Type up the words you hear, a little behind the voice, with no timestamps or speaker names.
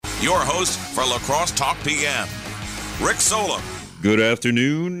your host for La Crosse Talk PM, Rick Solem. Good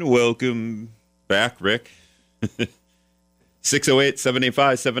afternoon. Welcome back, Rick.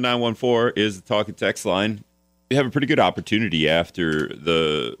 608-785-7914 is the talk and text line. We have a pretty good opportunity after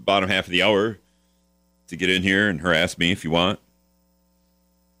the bottom half of the hour to get in here and harass me if you want.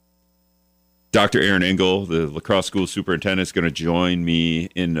 Dr. Aaron Engel, the La Crosse Schools superintendent, is going to join me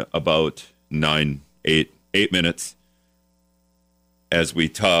in about 8 minutes as we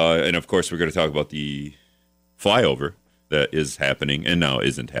talk. And, of course, we're going to talk about the flyover that is happening and now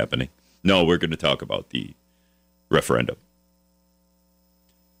isn't happening. No, we're going to talk about the referendum.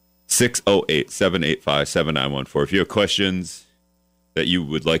 608-785-7914. If you have questions that you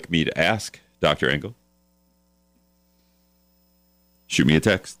would like me to ask Dr. Engel, shoot me a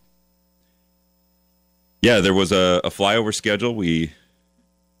text. Yeah, there was a flyover schedule. We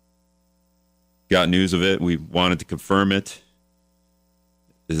got news of it. We wanted to confirm it.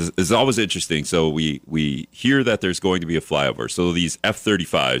 It's always interesting. So we hear that there's going to be a flyover. So these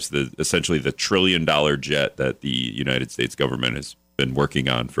F-35s, essentially the $1 trillion jet that the United States government has been working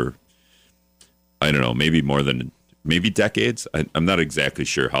on for, I don't know, maybe decades. I'm not exactly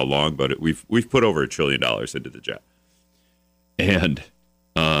sure how long, but we've put over $1 trillion into the jet. And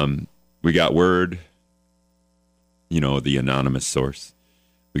we got word, the anonymous source.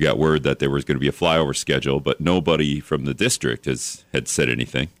 We got word that there was going to be a flyover schedule, but nobody from the district had said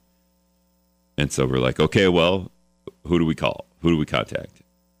anything. And so we're like, okay, well, who do we call? Who do we contact?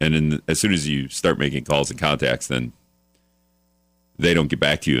 And then as soon as you start making calls and contacts, then they don't get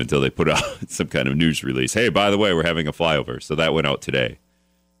back to you until they put out some kind of news release. Hey, by the way, we're having a flyover. So that went out today,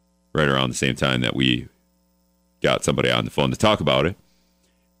 right around the same time that we got somebody on the phone to talk about it.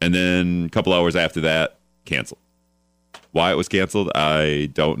 And then a couple hours after that, canceled. Why it was canceled, I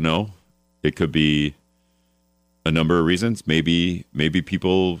don't know. It could be a number of reasons. Maybe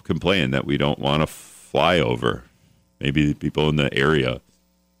people complain that we don't want to fly over. Maybe people in the area.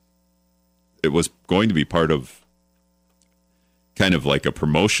 It was going to be part of kind of like a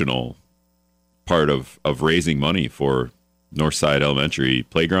promotional part of raising money for Northside Elementary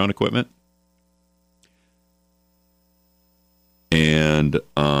playground equipment. And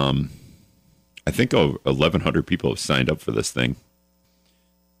I think 1,100 people have signed up for this thing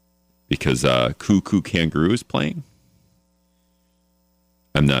because Cuckoo Kangaroo is playing.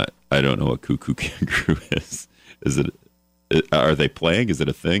 I don't know what Cuckoo Kangaroo is. Are they playing? Is it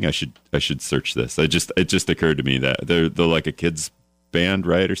a thing? I should search this. It just occurred to me that they're like a kids band,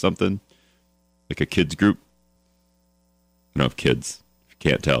 right, or something, like a kids group. I don't have kids.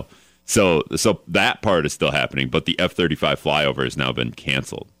 Can't tell. So that part is still happening, but the F-35 flyover has now been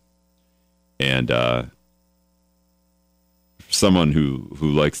canceled. And someone who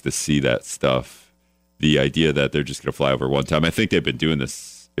likes to see that stuff, the idea that they're just going to fly over one time, I think they've been doing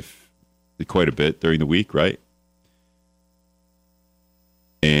this quite a bit during the week, right?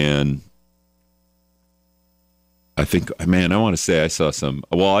 And I think, man, I want to say I saw some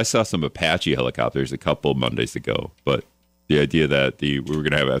Apache helicopters a couple Mondays ago, but the idea that we were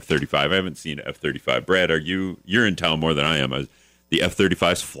going to have F-35, I haven't seen F-35. Brad, you're in town more than I am. The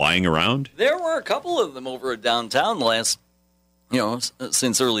F-35s flying around? There were a couple of them over at downtown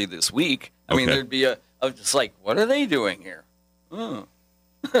since early this week. I mean, there'd be just like, what are they doing here?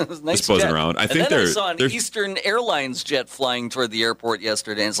 It was nice. Just buzzing around. I saw an Eastern Airlines jet flying toward the airport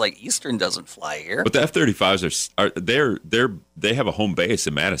yesterday, and it's like, Eastern doesn't fly here. But the F-35s they have a home base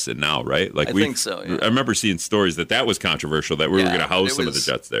in Madison now, right? Like I think so. Yeah. I remember seeing stories that was controversial, that we were going to house some of the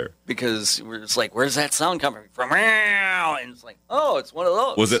jets there because we're just like, where's that sound coming from? And it's like, oh, it's one of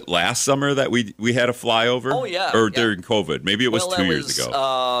those. Was it last summer that we had a flyover? Oh yeah, or during COVID? Maybe it was 2 years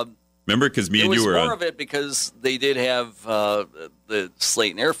ago. Remember, because me and you were on. It was more of it because they did have the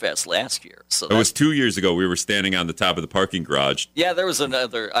Slayton Air Fest last year. So it was 2 years ago. We were standing on the top of the parking garage. Yeah, there was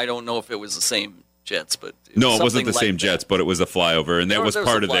another. I don't know if it was the same jets, but it wasn't the same jets, but it was a flyover, and that was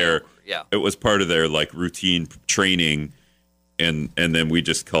part of their. Yeah, it was part of their like routine training, and then we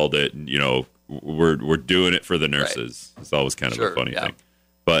just called it. We're doing it for the nurses. Right. It's always kind of a funny thing.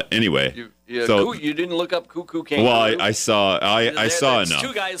 But anyway, you didn't look up Cuckoo Kangaroo? Well, I saw enough.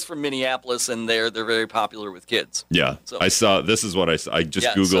 Two guys from Minneapolis, and they're very popular with kids. Yeah, so, I saw. This is what I saw. I just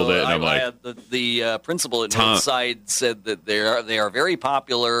Googled it, and I'm like, the principal at Northside said that they are very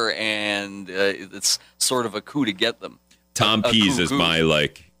popular, and it's sort of a coup to get them. Tom Pease is my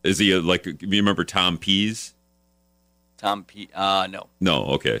like. Is he you remember Tom Pease? Tom Pease? No. No,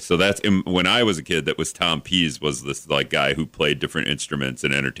 okay. So that's when I was a kid. That was Tom Pease was this like guy who played different instruments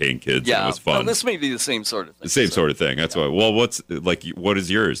and entertained kids. And it was fun. Well, this may be the same sort of thing. The same sort of thing. That's why. Well, what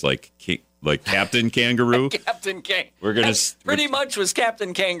is yours? Like Like Captain Kangaroo? Captain Kangaroo. We're gonna pretty much was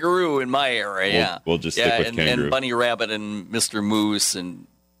Captain Kangaroo in my era. Yeah, we'll just stick with Kangaroo. And Bunny Rabbit and Mr. Moose and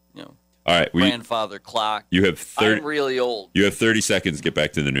all right, Grandfather Clock. You have I'm really old. You have 30 seconds to get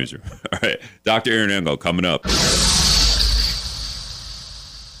back to the newsroom. All right, Dr. Aaron Engel coming up.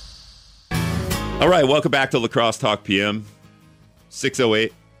 All right, welcome back to La Crosse Talk PM.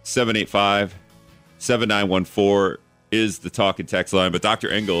 608-785-7914 is the talk and text line. But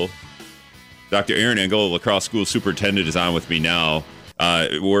Dr. Aaron Engel, La Crosse Schools superintendent, is on with me now.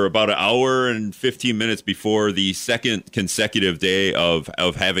 We're about an hour and 15 minutes before the second consecutive day of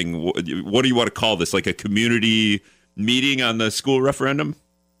having, what do you want to call this, like a community meeting on the school referendum?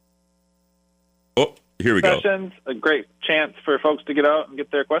 Oh, here we go. A great chance for folks to get out and get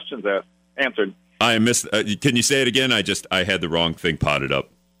their questions answered. I missed. Can you say it again? I had the wrong thing potted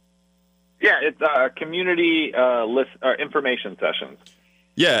up. Yeah, it's community list information sessions.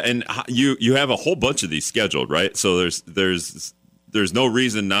 Yeah, and you have a whole bunch of these scheduled, right? So there's no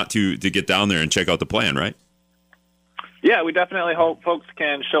reason not to get down there and check out the plan, right? Yeah, we definitely hope folks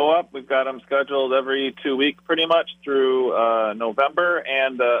can show up. We've got them scheduled every 2 weeks pretty much through November,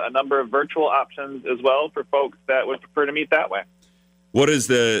 and a number of virtual options as well for folks that would prefer to meet that way. What is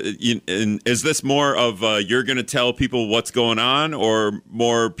is this more of you're going to tell people what's going on, or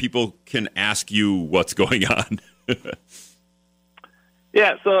more people can ask you what's going on?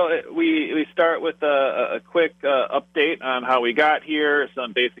 Yeah, so we start with a quick update on how we got here,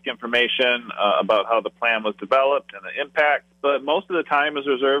 some basic information about how the plan was developed and the impact, but most of the time is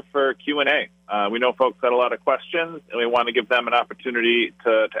reserved for Q&A. We know folks had a lot of questions, and we want to give them an opportunity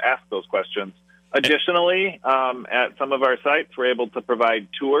to ask those questions. Additionally, at some of our sites, we're able to provide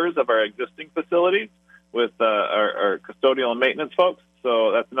tours of our existing facilities with our custodial and maintenance folks,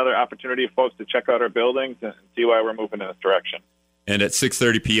 so that's another opportunity for folks to check out our buildings and see why we're moving in this direction. And at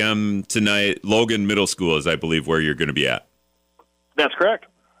 6:30 p.m. tonight, Logan Middle School is, I believe, where you're going to be at. That's correct.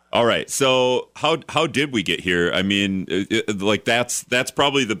 All right. So how did we get here? I mean, that's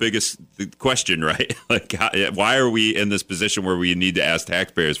probably the biggest question, right? Like, why are we in this position where we need to ask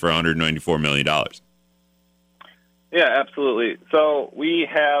taxpayers for $194 million? Yeah, absolutely. So we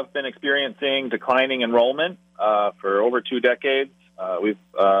have been experiencing declining enrollment for over 2 decades.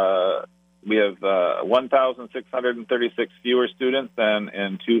 We have 1,636 fewer students than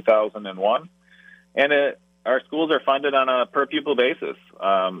in 2001, and our schools are funded on a per-pupil basis.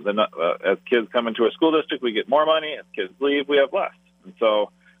 As kids come into a school district, we get more money. As kids leave, we have less. And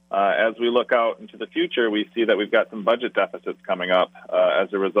so as we look out into the future, we see that we've got some budget deficits coming up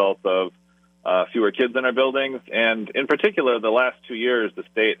as a result of fewer kids in our buildings. And in particular, the last 2 years, the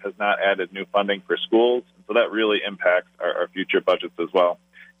state has not added new funding for schools. So that really impacts our future budgets as well.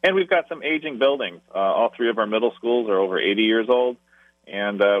 And we've got some aging buildings. All 3 of our middle schools are over 80 years old.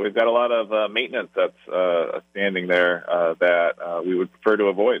 And we've got a lot of maintenance that's standing there that we would prefer to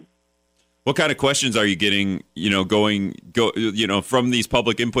avoid. What kind of questions are you getting, from these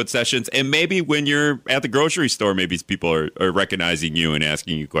public input sessions? And maybe when you're at the grocery store, maybe people are recognizing you and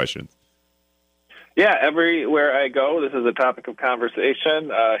asking you questions. Yeah, everywhere I go, this is a topic of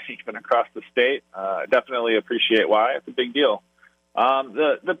conversation, even across the state. I definitely appreciate why. It's a big deal.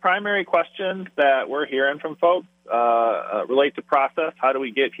 The primary questions that we're hearing from folks relate to process. How do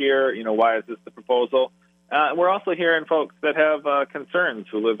we get here? Why is this the proposal? We're also hearing folks that have concerns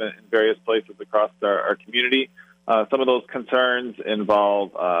who live in various places across our community. Some of those concerns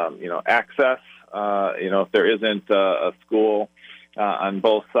involve, access. If there isn't a school on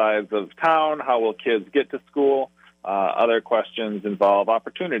both sides of town, how will kids get to school? Other questions involve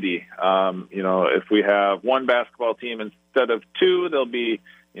opportunity. If we have 1 basketball team instead of 2, there'll be,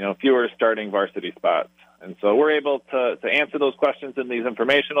 fewer starting varsity spots. And so we're able to answer those questions in these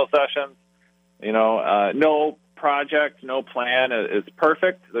informational sessions. No project, no plan is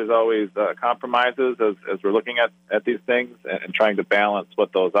perfect. There's always compromises as we're looking at these things and trying to balance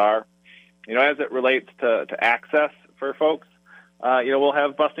what those are. As it relates to access for folks, we'll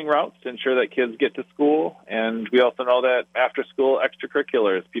have busing routes to ensure that kids get to school. And we also know that after school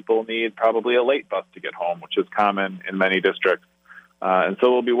extracurriculars, people need probably a late bus to get home, which is common in many districts. And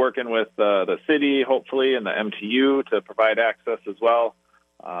so we'll be working with the city, hopefully, and the MTU to provide access as well.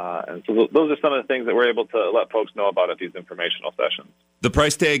 And so those are some of the things that we're able to let folks know about at these informational sessions. The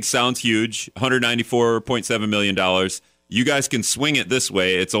price tag sounds huge, $194.7 million. You guys can swing it this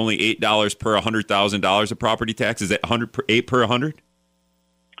way. It's only $8 per $100,000 of property tax. Is it $8 per 100?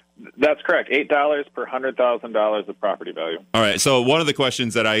 That's correct. $8 per $100,000 of property value. All right. So one of the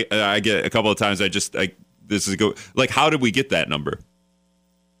questions that I get a couple of times, how did we get that number?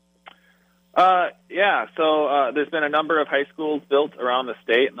 There's been a number of high schools built around the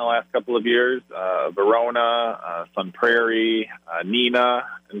state in the last couple of years, Verona, Sun Prairie, Neenah.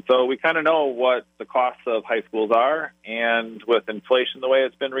 And so we kind of know what the costs of high schools are. And with inflation the way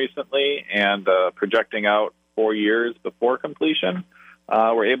it's been recently and projecting out 4 years before completion,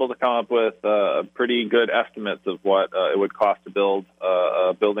 we're able to come up with pretty good estimates of what it would cost to build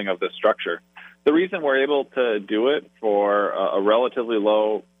a building of this structure. The reason we're able to do it for a relatively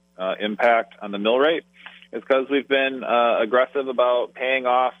low impact on the mill rate is because we've been aggressive about paying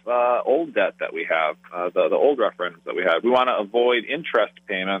off old debt that we have, the old referendums that we have. We want to avoid interest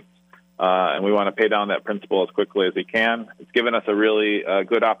payments, and we want to pay down that principal as quickly as we can. It's given us a really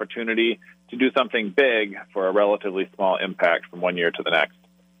good opportunity to do something big for a relatively small impact from 1 year to the next.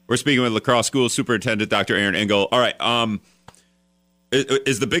 We're speaking with Crosse Schools Superintendent Dr. Aaron Engel. All right.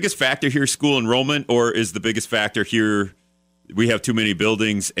 Is the biggest factor here school enrollment, or is the biggest factor here we have too many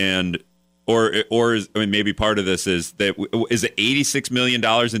buildings, or maybe part of this is it $86 million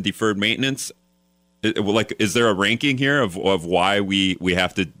in deferred maintenance? Is there a ranking here of why we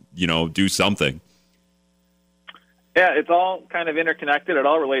have to do something? Yeah, it's all kind of interconnected. It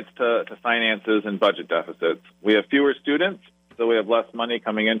all relates to finances and budget deficits. We have fewer students, so we have less money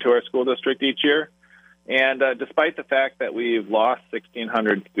coming into our school district each year. And despite the fact that we've lost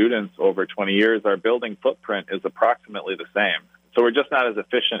 1,600 students over 20 years, our building footprint is approximately the same. So we're just not as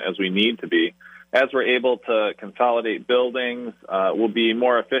efficient as we need to be. As we're able to consolidate buildings, we'll be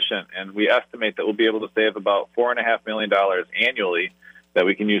more efficient, and we estimate that we'll be able to save about $4.5 million annually that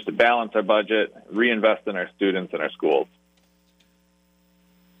we can use to balance our budget, reinvest in our students and our schools.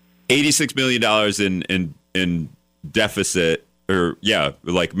 $86 million in deficit.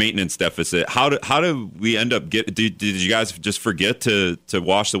 Maintenance deficit. How do we end up did you guys just forget to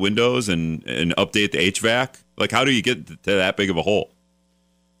wash the windows and update the HVAC? How do you get to that big of a hole?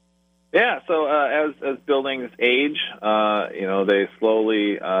 Yeah, so as buildings age, they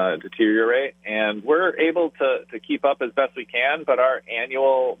slowly deteriorate, and we're able to keep up as best we can, but our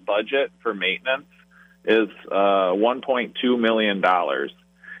annual budget for maintenance is $1.2 million.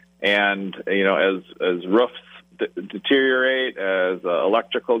 And, as roofs deteriorate, as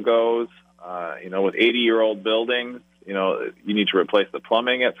electrical goes, with 80-year-old buildings, you need to replace the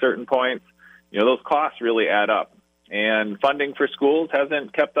plumbing at certain points. Those costs really add up. And funding for schools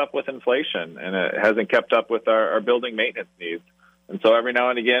hasn't kept up with inflation, and it hasn't kept up with our building maintenance needs. And so every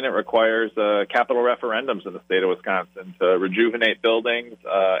now and again, it requires capital referendums in the state of Wisconsin to rejuvenate buildings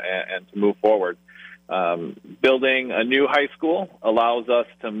and to move forward. Building a new high school allows us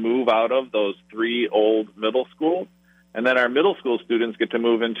to move out of those 3 old middle schools, and then our middle school students get to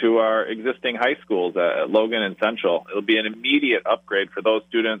move into our existing high schools at Logan and Central. It'll be an immediate upgrade for those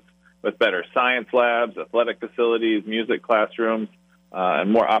students with better science labs, athletic facilities, music classrooms,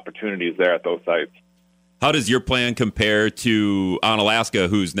 and more opportunities there at those sites. How does your plan compare to Onalaska,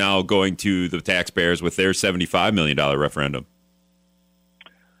 who's now going to the taxpayers with their $75 million referendum?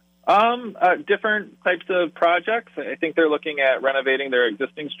 Different types of projects. I think they're looking at renovating their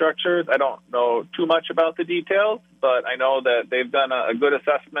existing structures. I don't know too much about the details, but I know that they've done a good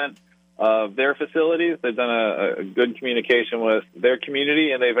assessment of their facilities. They've done a good communication with their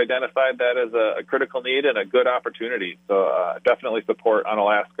community, and they've identified that as a critical need and a good opportunity. So definitely support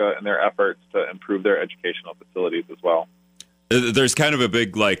Onalaska in their efforts to improve their educational facilities as well. There's kind of a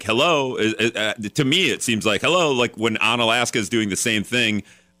big, hello. To me, it seems like, hello, when Onalaska is doing the same thing,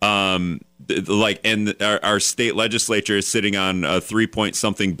 and our state legislature is sitting on a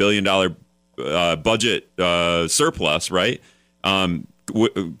 $3-point-something billion budget surplus, right?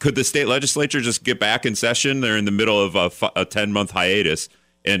 Could the state legislature just get back in session? They're in the middle of a 10-month hiatus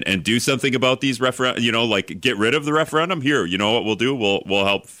and do something about these referendum. Get rid of the referendum. Here, you know what we'll do? We'll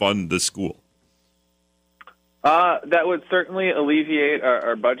help fund the school. That would certainly alleviate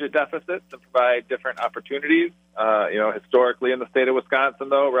our budget deficits and provide different opportunities. Historically in the state of Wisconsin,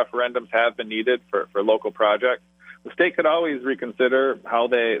 though, referendums have been needed for local projects. The state could always reconsider how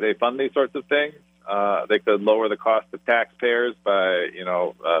they fund these sorts of things. They could lower the cost of taxpayers by,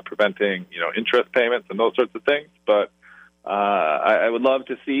 preventing, interest payments and those sorts of things. But I would love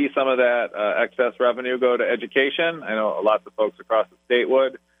to see some of that excess revenue go to education. I know lots of folks across the state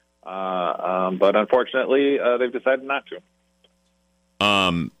would. But unfortunately, they've decided not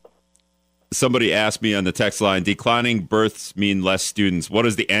to. Somebody asked me on the text line, declining births mean less students. What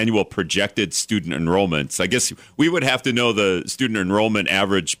is the annual projected student enrollments? I guess we would have to know the student enrollment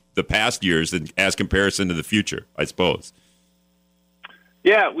average the past years as comparison to the future, I suppose.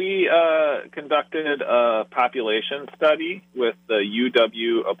 Yeah, we conducted a population study with the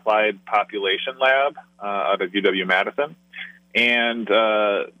UW Applied Population Lab out of UW-Madison. And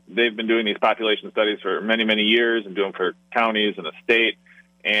they've been doing these population studies for many, many years and doing them for counties and the state.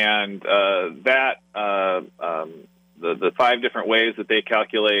 And the 5 different ways that they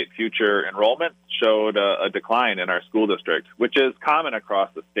calculate future enrollment showed a decline in our school district, which is common across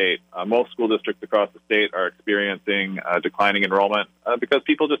the state. Most school districts across the state are experiencing declining enrollment because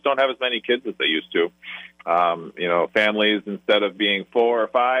people just don't have as many kids as they used to. Families, instead of being 4 or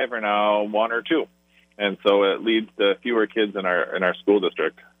 5, are now 1 or 2. And so it leads to fewer kids in our school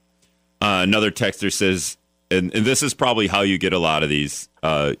district. Another texter says, and this is probably how you get a lot of these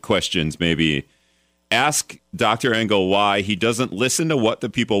questions, maybe, ask Dr. Engel why he doesn't listen to what the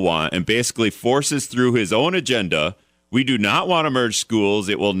people want and basically forces through his own agenda. We do not want to merge schools.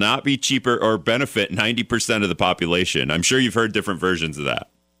 It will not be cheaper or benefit 90% of the population. I'm sure you've heard different versions of that.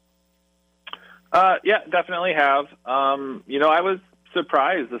 Yeah, definitely have. I was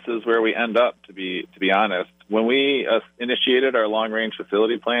surprised this is where we end up, to be honest. When we initiated our long-range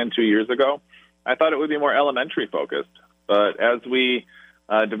facility plan 2 years ago, I thought it would be more elementary focused. But as we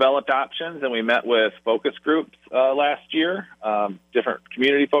developed options and we met with focus groups last year, different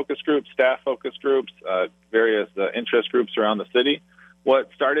community focus groups, staff focus groups, various interest groups around the city, what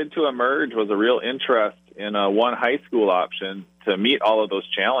started to emerge was a real interest in one high school option to meet all of those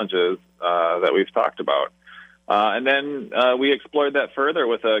challenges that we've talked about. And then we explored that further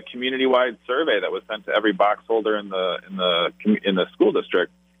with a community-wide survey that was sent to every box holder in the school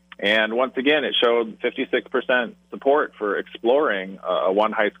district. And once again, it showed 56% support for exploring a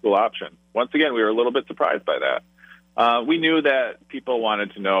one high school option. Once again, we were a little bit surprised by that. We knew that people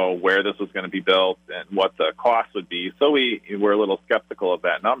wanted to know where this was going to be built and what the cost would be, so we were a little skeptical of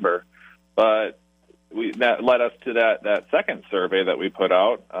that number. But that led us to that second survey that we put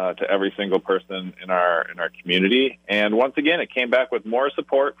out to every single person in our community. And once again, it came back with more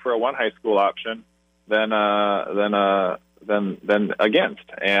support for a one high school option than against,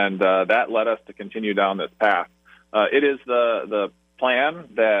 and that led us to continue down this path. It is the plan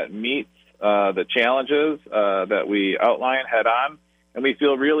that meets the challenges that we outline head on, and we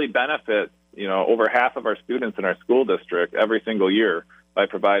feel really benefit over half of our students in our school district every single year by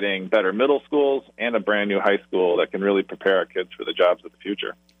providing better middle schools and a brand new high school that can really prepare our kids for the jobs of the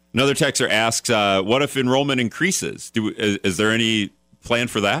future. Another texter asks, what if enrollment increases? Is there any plan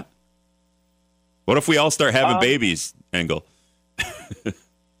for that? What if we all start having babies, Engel?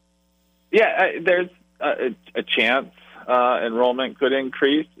 Yeah, there's a chance enrollment could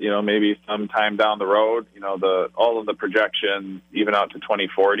increase, maybe sometime down the road. All of the projections, even out to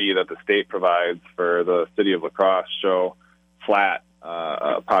 2040, that the state provides for the city of La Crosse show flat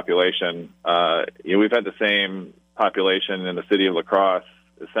population. We've had the same population in the city of La Crosse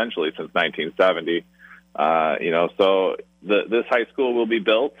essentially since 1970. So this high school will be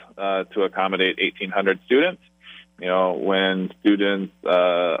built to accommodate 1,800 students. When students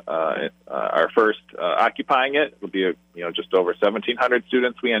are first occupying it, it'll be just over 1,700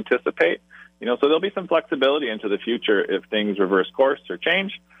 students we anticipate. So there'll be some flexibility into the future if things reverse course or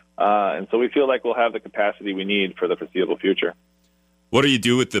change. And so we feel like we'll have the capacity we need for the foreseeable future. What do you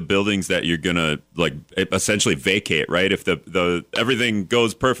do with the buildings that you're gonna essentially vacate? Right, if the everything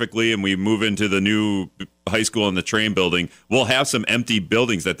goes perfectly and we move into the new high school and the train building, we'll have some empty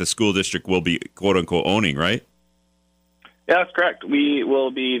buildings that the school district will be quote unquote owning, right? Yeah, that's correct. We will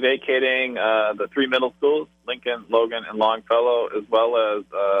be vacating the 3 middle schools, Lincoln, Logan, and Longfellow, as well as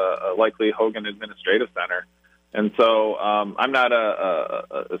a likely Hogan Administrative Center. And so I'm not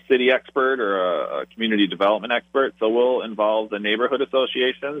a city expert or a community development expert, so we'll involve the neighborhood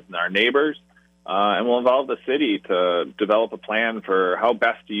associations and our neighbors, and we'll involve the city to develop a plan for how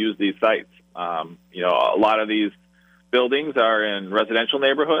best to use these sites. A lot of these buildings are in residential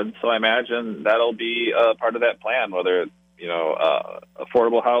neighborhoods, so I imagine that'll be a part of that plan, whether it's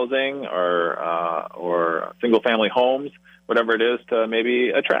affordable housing or single-family homes, whatever it is, to maybe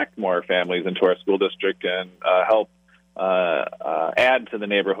attract more families into our school district and help add to the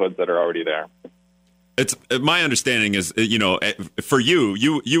neighborhoods that are already there. It's my understanding is, for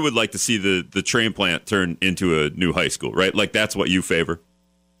you would like to see the train plant turn into a new high school, right? Like that's what you favor.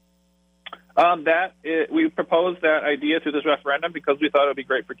 We proposed that idea through this referendum because we thought it would be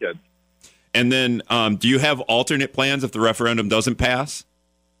great for kids. And then, do you have alternate plans if the referendum doesn't pass?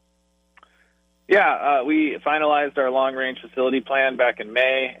 Yeah, we finalized our long-range facility plan back in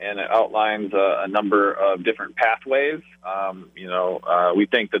May, and it outlines a number of different pathways. We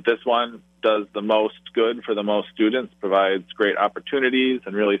think that this one does the most good for the most students, provides great opportunities,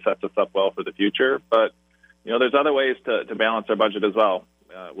 and really sets us up well for the future. But, there's other ways to balance our budget as well.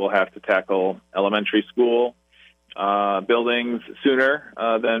 We'll have to tackle elementary school buildings sooner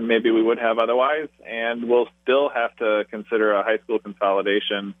than maybe we would have otherwise, and we'll still have to consider a high school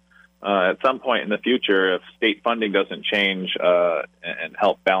consolidation at some point in the future if state funding doesn't change and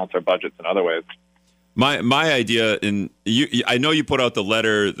help balance our budgets in other ways. My idea, and I know you put out the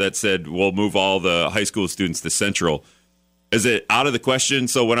letter that said we'll move all the high school students to Central. Is it out of the question?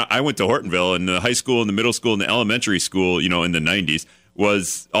 So when I went to Hortonville, and the high school and the middle school and the elementary school, in the 90s,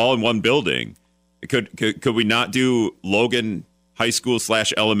 was all in one building. Could we not do Logan High School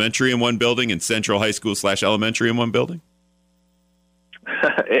 / elementary in one building and Central High School / elementary in one building?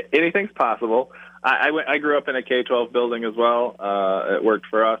 Anything's possible. I grew up in a K-12 building as well. It worked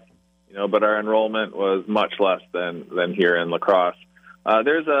for us, but our enrollment was much less than here in La Crosse.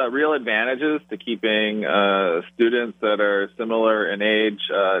 There's real advantages to keeping students that are similar in age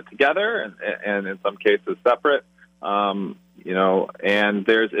together and in some cases separate. And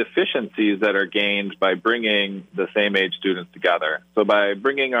there's efficiencies that are gained by bringing the same age students together. So by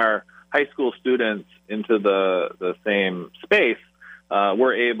bringing our high school students into the same space,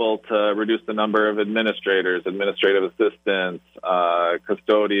 we're able to reduce the number of administrators, administrative assistants,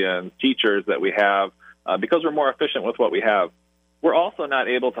 custodians, teachers that we have because we're more efficient with what we have. We're also not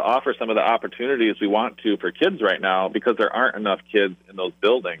able to offer some of the opportunities we want to for kids right now because there aren't enough kids in those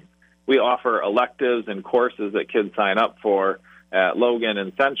buildings. We offer electives and courses that kids sign up for at Logan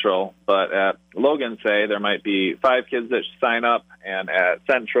and Central, but at Logan, say, there might be 5 kids that sign up, and at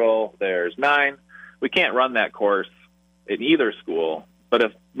Central, there's 9. We can't run that course in either school, but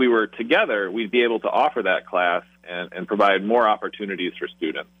if we were together, we'd be able to offer that class and provide more opportunities for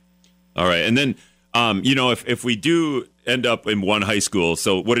students. All right, and then, if we do end up in one high school,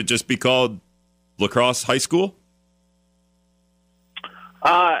 so would it just be called La Crosse High School?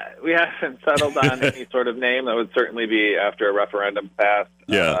 We haven't settled on any sort of name. That would certainly be after a referendum passed.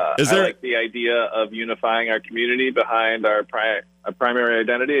 Yeah. I like the idea of unifying our community behind our primary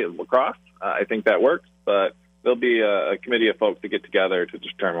identity at La Crosse. I think that works, but there'll be a committee of folks to get together to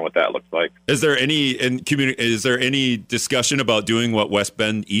determine what that looks like. Is there any discussion about doing what West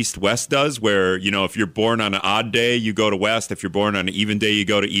Bend East-West does, where, if you're born on an odd day, you go to West. If you're born on an even day, you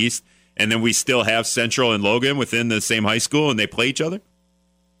go to East. And then we still have Central and Logan within the same high school, and they play each other?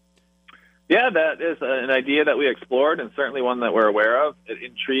 Yeah, that is an idea that we explored, and certainly one that we're aware of. It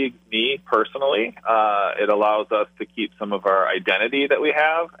intrigues me personally. It allows us to keep some of our identity that we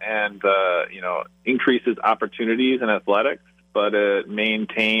have, and increases opportunities in athletics. But it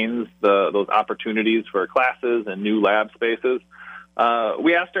maintains those opportunities for classes and new lab spaces.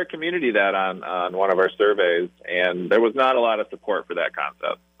 We asked our community that on one of our surveys, and there was not a lot of support for that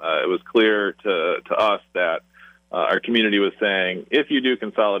concept. It was clear to us that our community was saying, if you do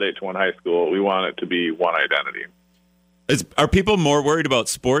consolidate to one high school, we want it to be one identity. Are people more worried about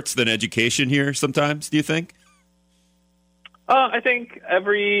sports than education here sometimes, do you think? I think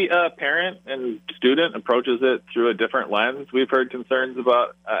every parent and student approaches it through a different lens. We've heard concerns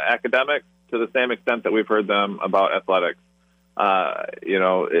about academics to the same extent that we've heard them about athletics.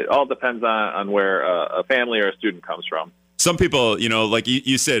 It all depends on where a family or a student comes from. Some people, like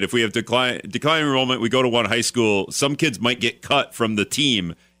you said, if we have decline enrollment, we go to one high school, some kids might get cut from the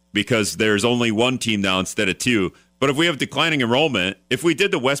team because there's only one team now instead of 2. But if we have declining enrollment, if we did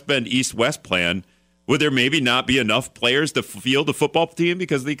the West Bend East-West plan, would there maybe not be enough players to field a football team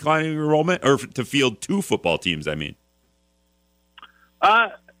because of the declining enrollment, or to field 2 football teams, I mean? As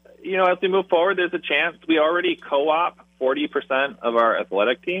we move forward, there's a chance. We already co-op 40% of our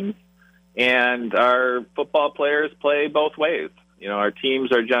athletic teams. And our football players play both ways. Our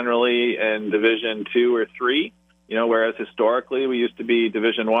teams are generally in Division 2 or 3, whereas historically we used to be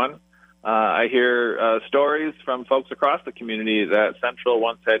Division 1. I hear stories from folks across the community that Central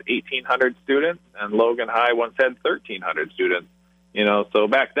once had 1,800 students and Logan High once had 1,300 students. So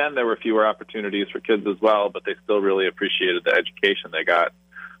back then there were fewer opportunities for kids as well, but they still really appreciated the education they got.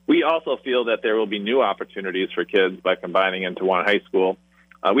 We also feel that there will be new opportunities for kids by combining into one high school.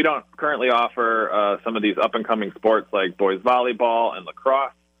 We don't currently offer some of these up-and-coming sports like boys volleyball and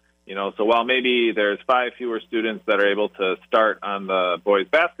lacrosse. So while maybe there's 5 fewer students that are able to start on the boys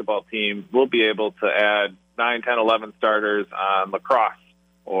basketball team, we'll be able to add 9, 10, 11 starters on lacrosse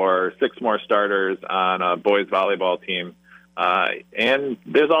or 6 more starters on a boys volleyball team. And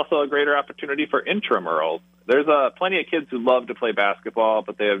there's also a greater opportunity for intramurals. There's plenty of kids who love to play basketball,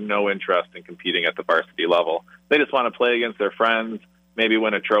 but they have no interest in competing at the varsity level. They just want to play against their friends, maybe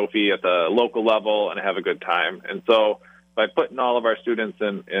win a trophy at the local level and have a good time. And so by putting all of our students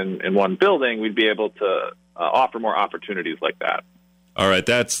in one building, we'd be able to offer more opportunities like that. All right.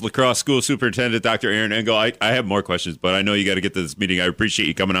 That's La Crosse School Superintendent Dr. Aaron Engel. I have more questions, but I know you got to get to this meeting. I appreciate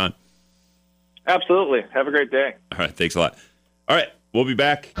you coming on. Absolutely. Have a great day. All right. Thanks a lot. All right. We'll be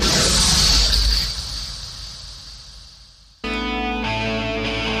back.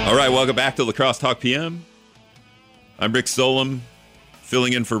 All right. Welcome back to Lacrosse Talk PM. I'm Rick Solem,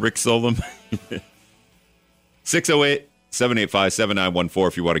 filling in for Rick Solem. 608-785-7914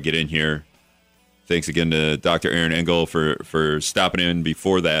 if you want to get in here. Thanks again to Dr. Aaron Engel for stopping in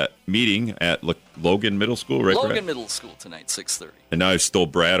before that meeting at Logan Middle School, right? Logan Middle School tonight, 6:30. And now I've stole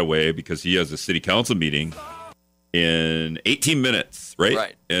Brad away because he has a city council meeting in 18 minutes, right?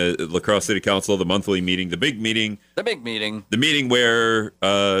 Right. La Crosse City Council, the monthly meeting, the big meeting. The big meeting. The meeting where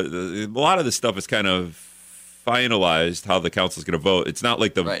a lot of the stuff is kind of finalized, how the council is going to vote. It's not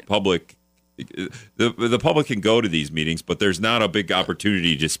like the public... The public can go to these meetings, but there's not a big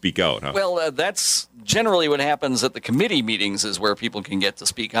opportunity to speak out. Huh? Well, that's generally what happens at the committee meetings is where people can get to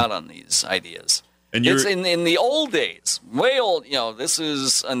speak out on these ideas. And it's in the old days, way old, this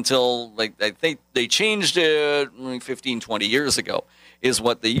is until, I think they changed it 15, 20 years ago, is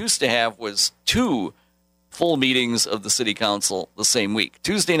what they used to have was 2 full meetings of the city council the same week.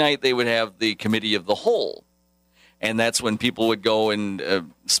 Tuesday night, they would have the committee of the whole. And that's when people would go and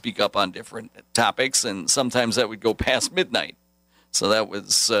speak up on different topics, and sometimes that would go past midnight. So that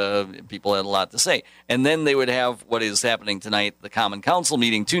was, people had a lot to say. And then they would have what is happening tonight, the Common Council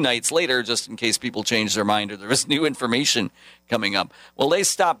meeting 2 nights later, just in case people change their mind or there is new information coming up. Well, they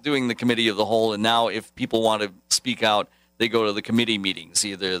stopped doing the committee of the whole, and now if people want to speak out, they go to the committee meetings,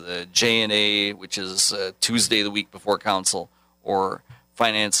 either the J&A, which is Tuesday the week before council, or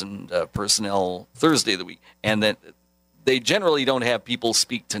Finance and Personnel Thursday of the week. And that they generally don't have people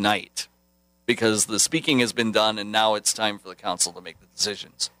speak tonight because the speaking has been done and now it's time for the council to make the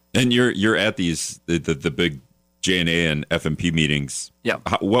decisions. And you're at these the big J&A and FMP meetings. Yeah.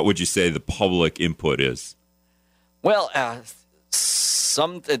 What would you say the public input is? Well, it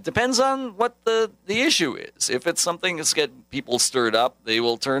depends on what the issue is. If it's something that's getting people stirred up, they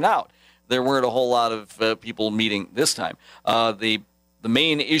will turn out. There weren't a whole lot of people meeting this time. The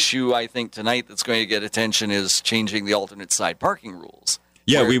main issue, I think, tonight that's going to get attention is changing the alternate side parking rules.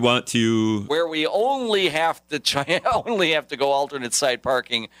 Yeah, we want to... Where we only have to go alternate side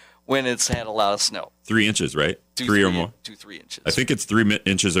parking when it's had a lot of snow. 3 inches, right? 3 or more? 3 inches. I think it's 3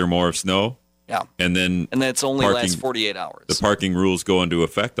 inches or more of snow. Yeah. And that's only lasts 48 hours. The parking rules go into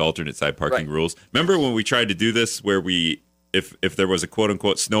effect, alternate side parking rules. Remember when we tried to do this where if there was a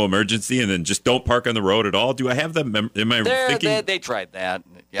quote-unquote snow emergency and then just don't park on the road at all? Do I have them? Am I thinking? They tried that.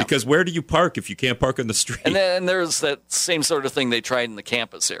 Yeah. Because where do you park if you can't park on the street? And then there's that same sort of thing they tried in the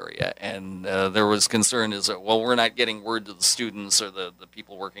campus area. And there was concern we're not getting word to the students or the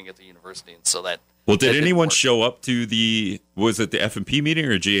people working at the university. And so that... Well, did anyone show up to was it the F&P meeting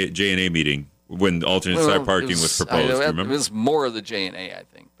or J&A meeting when alternate side parking was proposed? Do you remember? It was more of the J&A, I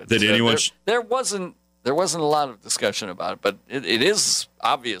think. But did anyone... There wasn't a lot of discussion about it, but it is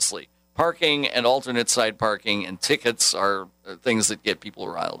obviously parking and alternate side parking and tickets are things that get people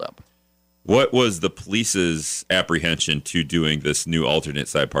riled up. What was the police's apprehension to doing this new alternate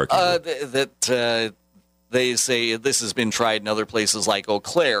side parking? They say this has been tried in other places like Eau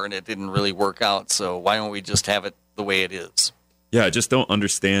Claire and it didn't really work out, so why don't we just have it the way it is? Yeah, I just don't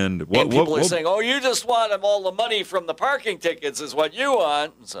understand. People are saying, you just want them all the money from the parking tickets is what you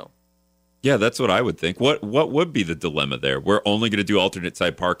want, so... Yeah, that's what I would think. What would be the dilemma there? We're only going to do alternate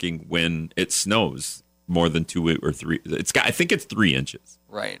side parking when it snows more than 2 or 3. I think it's 3 inches.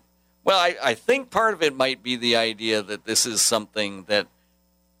 Right. Well, I think part of it might be the idea that this is something that,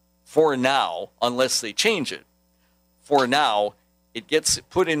 for now, unless they change it, for now, it gets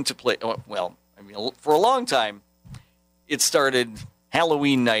put into play. Well, I mean, for a long time, it started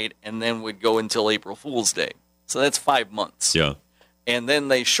Halloween night and then would go until April Fool's Day. So that's 5 months. Yeah. And then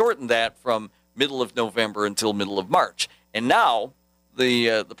they shortened that from middle of November until middle of March. And now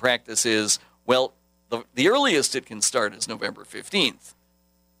the practice is, the earliest it can start is November 15th.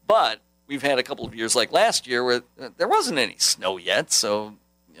 But we've had a couple of years like last year where there wasn't any snow yet. So,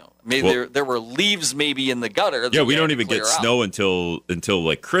 maybe there were leaves maybe in the gutter. Yeah, we don't even get snow until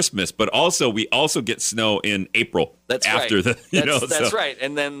like Christmas. But also we get snow in April. That's after right. That's right.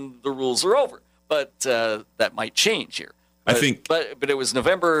 And then the rules are over. But that might change here. I think, but it was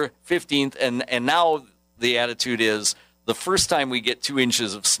November 15th, and now the attitude is the first time we get 2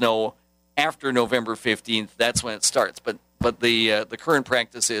 inches of snow after November 15th, that's when it starts. But the current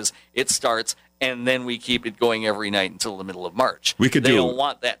practice is it starts, and then we keep it going every night until the middle of March. They don't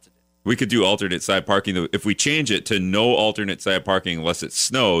want that to do. We could do alternate side parking. If we change it to no alternate side parking unless it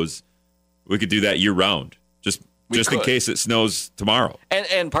snows, we could do that year round. Just in case it snows tomorrow.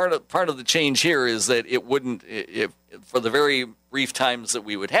 And part of the change here is that it wouldn't, for the very brief times that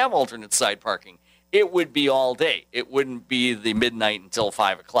we would have alternate side parking, it would be all day. It wouldn't be the midnight until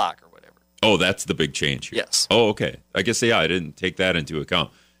 5 o'clock or whatever. Oh, that's the big change here. Yes. Oh, okay. I guess, I didn't take that into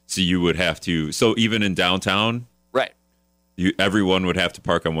account. So you would have to, so even in downtown, right? Everyone would have to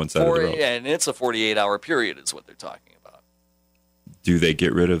park on one side of the road. And it's a 48-hour period is what they're talking about. Do they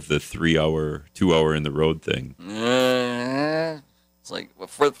get rid of the 3-hour, 2-hour in the road thing? It's like,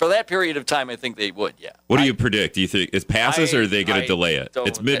 for that period of time, I think they would, yeah. What do you predict? Do you think it passes or are they going to delay it?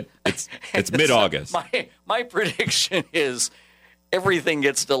 It's mid-August. My prediction is everything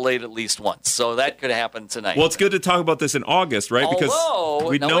gets delayed at least once. So that could happen tonight. Well, it's good to talk about this in August, right? Because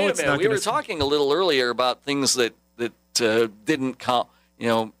we know it's not. We were talking a little earlier about things that didn't come.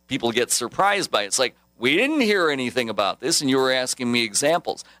 People get surprised by it. It's like we didn't hear anything about this, and you were asking me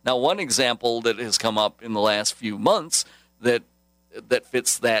examples. Now, one example that has come up in the last few months that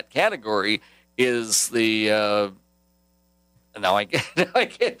fits that category is the. Now I can't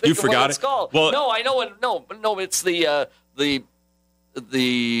think you of forgot what it's called. Well, no, I know it. No, it's the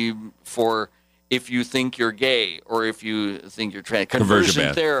for if you think you're gay or if you think you're trans.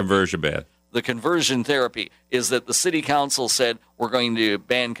 Conversion therapy. Conversion ban. The conversion therapy is that the city council said we're going to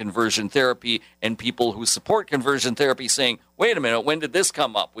ban conversion therapy, and people who support conversion therapy saying, "Wait a minute, when did this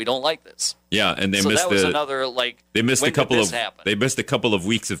come up? We don't like this." Yeah, and that was another they missed a couple of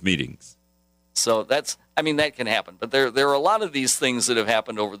weeks of meetings. So that can happen, but there are a lot of these things that have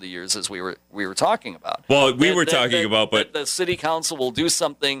happened over the years, as we were talking about. Well, but the city council will do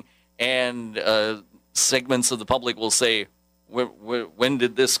something, and segments of the public will say, "When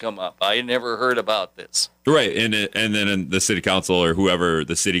did this come up? I never heard about this." Right, and then in the city council or whoever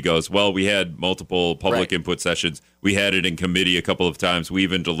the city goes, well, we had multiple public input sessions. We had it in committee a couple of times. We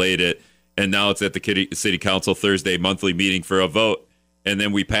even delayed it, and now it's at the city council Thursday monthly meeting for a vote. And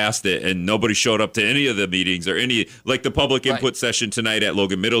then we passed it, and nobody showed up to any of the meetings or like the public input session tonight at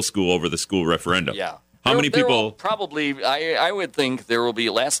Logan Middle School over the school referendum. Yeah. How many people? Probably, I would think there will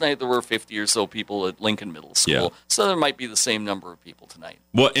be. Last night there were 50 or so people at Lincoln Middle School, yeah. So there might be the same number of people tonight.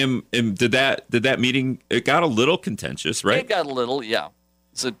 Well, did that meeting? It got a little contentious, right? It got a little, yeah.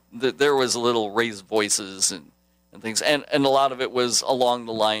 So there was a little raised voices and things, and a lot of it was along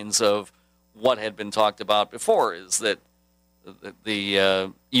the lines of what had been talked about before. Is that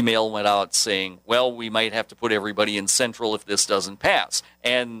the email went out saying, well, we might have to put everybody in Central if this doesn't pass.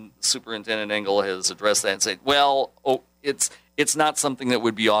 And Superintendent Engel has addressed that and said, well, it's not something that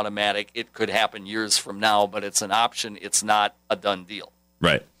would be automatic. It could happen years from now, but it's an option. It's not a done deal.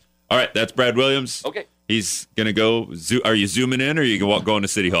 Right. All right, that's Brad Williams. Okay. He's going to go. Are you zooming in or are you going to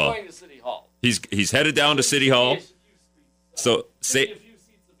City Hall? I'm going to City Hall. He's headed down to City Hall. So say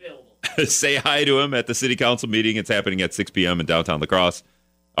hi to him at the city council meeting. It's happening at 6 p.m. in downtown La Crosse.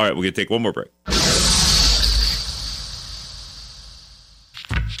 All right, we're going to take one more break.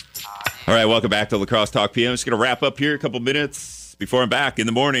 All right, welcome back to La Crosse Talk PM. Just going to wrap up here a couple minutes before I'm back in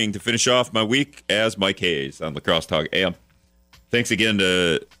the morning to finish off my week as Mike Hayes on La Crosse Talk AM. Thanks again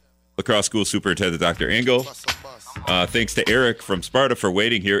to La Crosse School Superintendent Dr. Engel. Thanks to Eric from Sparta for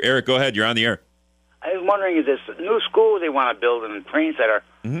waiting here. Eric, go ahead. You're on the air. I was wondering, is this new school they want to build in the Training Center,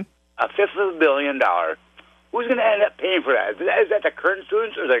 $500 million, who's going to end up paying for that? Is that the current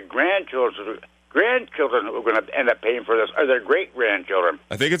students or the grandchildren who are going to end up paying for this, or their great-grandchildren?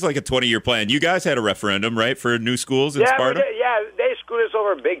 I think it's like a 20-year plan. You guys had a referendum, right, for new schools in Sparta? They screwed us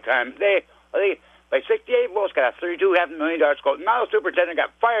over big time. They by 68 votes, got a $32.5 million school. Now the superintendent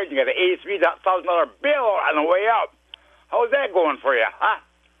got fired, and you got an $83,000 bill on the way out. How's that going for you, huh?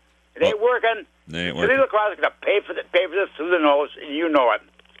 It ain't working. Ain't working. City of La Crosse is going to pay for this through the nose, and you know it.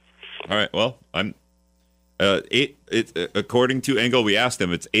 All right. Well, I'm according to Engel, we asked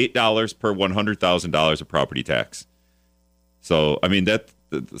him, it's $8 per $100,000 of property tax. So I mean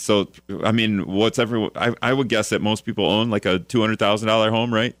what's everyone? I would guess that most people own like a $200,000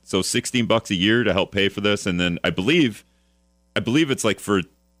 home, right? So $16 a year to help pay for this, and then I believe it's like for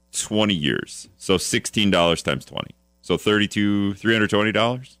 20 years. So $16 times 20, so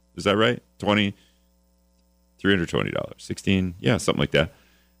 $320. Is that right? $320, 16, yeah, something like that.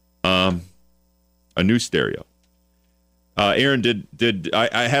 A new stereo. Aaron,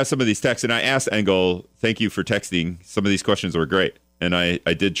 I have some of these texts, and I asked Engel, thank you for texting. Some of these questions were great, and I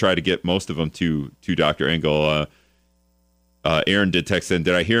did try to get most of them to Dr. Engel. Aaron did text in,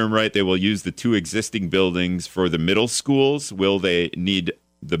 did I hear him right? They will use the 2 existing buildings for the middle schools. Will they need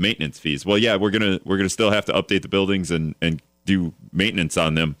the maintenance fees? Well, yeah, we're gonna still have to update the buildings and do maintenance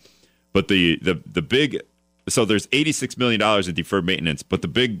on them. But the big, so there's $86 million in deferred maintenance, but the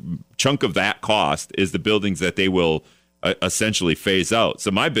big chunk of that cost is the buildings that they will essentially phase out.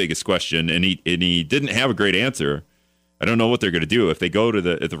 So my biggest question, and he didn't have a great answer, I don't know what they're going to do. If they go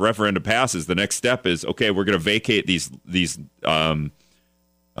to if the referendum passes, the next step is, okay, we're going to vacate these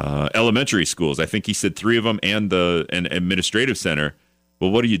elementary schools. I think he said 3 of them and an administrative center.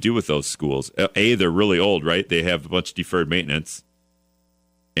 Well, what do you do with those schools? A, they're really old, right? They have a bunch of deferred maintenance.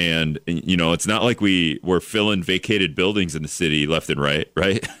 And, it's not like we're filling vacated buildings in the city left and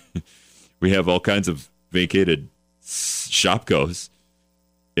right? We have all kinds of vacated shopcos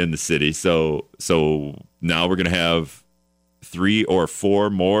in the city. So now we're going to have 3 or 4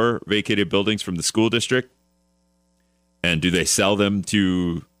 more vacated buildings from the school district. And do they sell them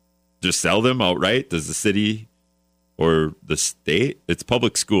outright? Does the city or the state? It's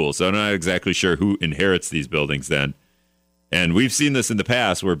public schools, so I'm not exactly sure who inherits these buildings then. And we've seen this in the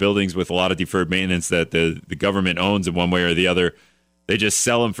past where buildings with a lot of deferred maintenance that the government owns in one way or the other, they just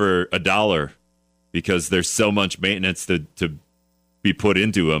sell them for $1 because there's so much maintenance to be put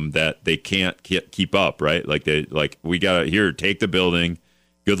into them that they can't keep up, right? We got to, take the building.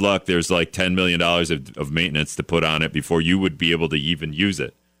 Good luck. There's like $10 million of maintenance to put on it before you would be able to even use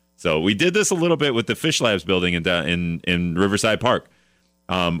it. So we did this a little bit with the Fish Labs building in Riverside Park.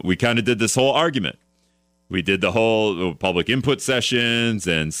 We kind of did this whole argument. We did the whole public input sessions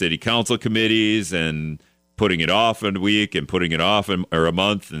and city council committees and putting it off a week and putting it off or a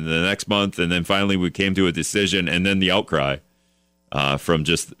month and the next month. And then finally we came to a decision, and then the outcry from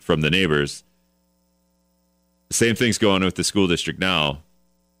the neighbors. Same thing's going on with the school district now.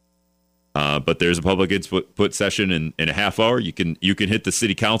 But there's a public input session in a half hour. You can hit the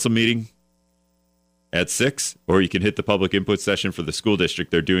city council meeting at 6, or you can hit the public input session for the school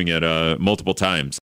district. They're doing it multiple times.